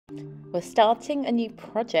We're starting a new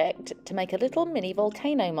project to make a little mini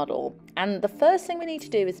volcano model, and the first thing we need to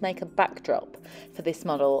do is make a backdrop for this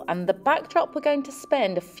model, and the backdrop we're going to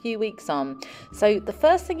spend a few weeks on. So the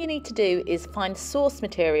first thing you need to do is find source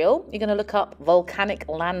material. You're going to look up volcanic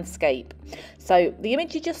landscape. So the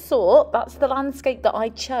image you just saw, that's the landscape that I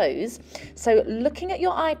chose. So looking at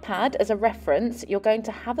your iPad as a reference, you're going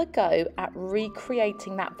to have a go at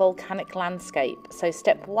recreating that volcanic landscape. So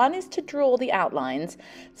step one is to draw the outlines.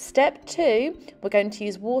 Step two, we're going to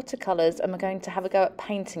use watercolours and we're going to have a go at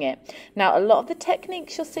painting it. Now, a lot of the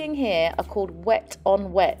techniques you're seeing here are called wet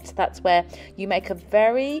on wet. That's where you make a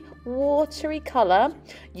very watery colour,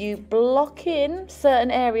 you block in certain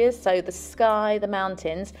areas, so the sky, the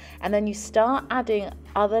mountains, and then you start adding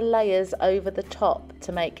other layers over the top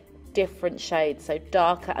to make different shades, so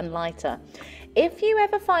darker and lighter. If you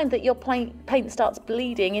ever find that your paint starts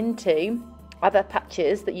bleeding into other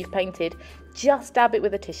patches that you've painted, just dab it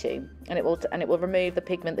with a tissue and it will remove the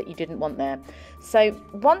pigment that you didn't want there. So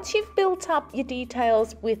once you've built up your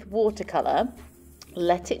details with watercolour,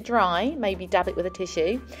 let it dry, maybe dab it with a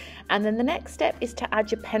tissue, and then the next step is to add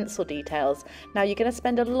your pencil details. Now you're going to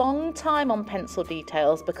spend a long time on pencil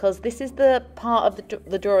details because this is the part of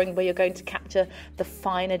the drawing where you're going to capture the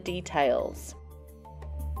finer details.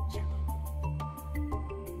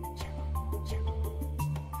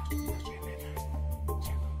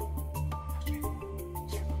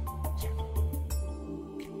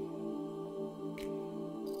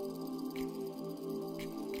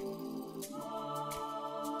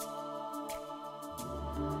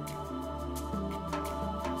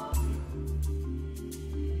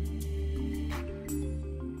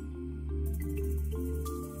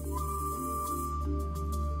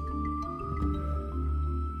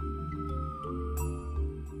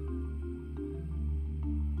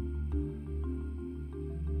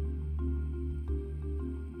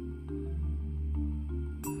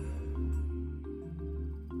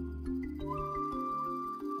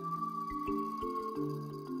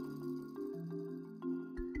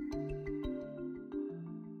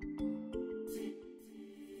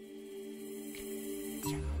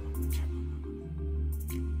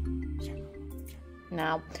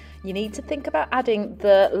 Now, you need to think about adding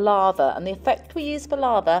the lava, and the effect we use for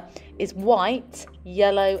lava is white,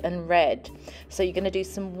 yellow and red. So you're going to do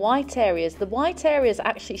some white areas. The white areas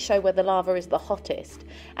actually show where the lava is the hottest,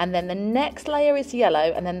 and then the next layer is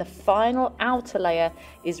yellow, and then the final outer layer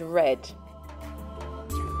is red.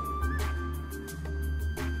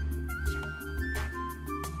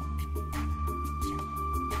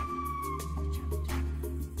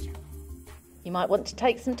 You might want to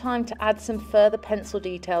take some time to add some further pencil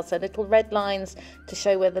details, so little red lines to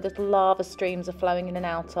show where the little lava streams are flowing in and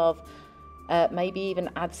out of. Maybe even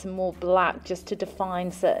add some more black just to define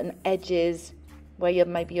certain edges where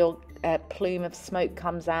maybe your plume of smoke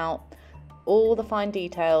comes out. All the fine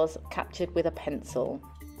details captured with a pencil.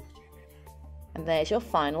 And there's your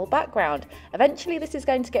final background. Eventually this is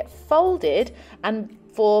going to get folded and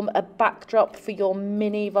form a backdrop for your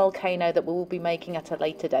mini volcano that we will be making at a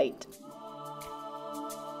later date.